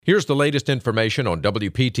Here's the latest information on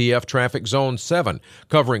WPTF Traffic Zone 7,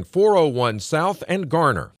 covering 401 South and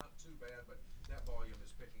Garner. Not too bad, but that volume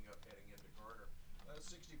is picking up heading into Garner.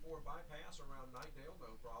 64 bypass around Knightdale, no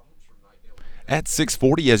problems from Knightdale. At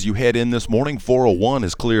 6:40 as you head in this morning, 401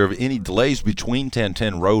 is clear of any delays between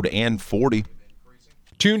 1010 Road and 40.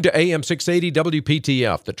 Tune to AM 680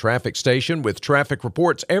 WPTF, the traffic station, with traffic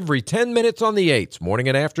reports every 10 minutes on the 8s, morning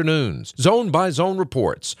and afternoons. Zone-by-zone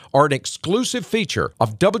reports are an exclusive feature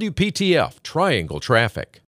of WPTF Triangle Traffic.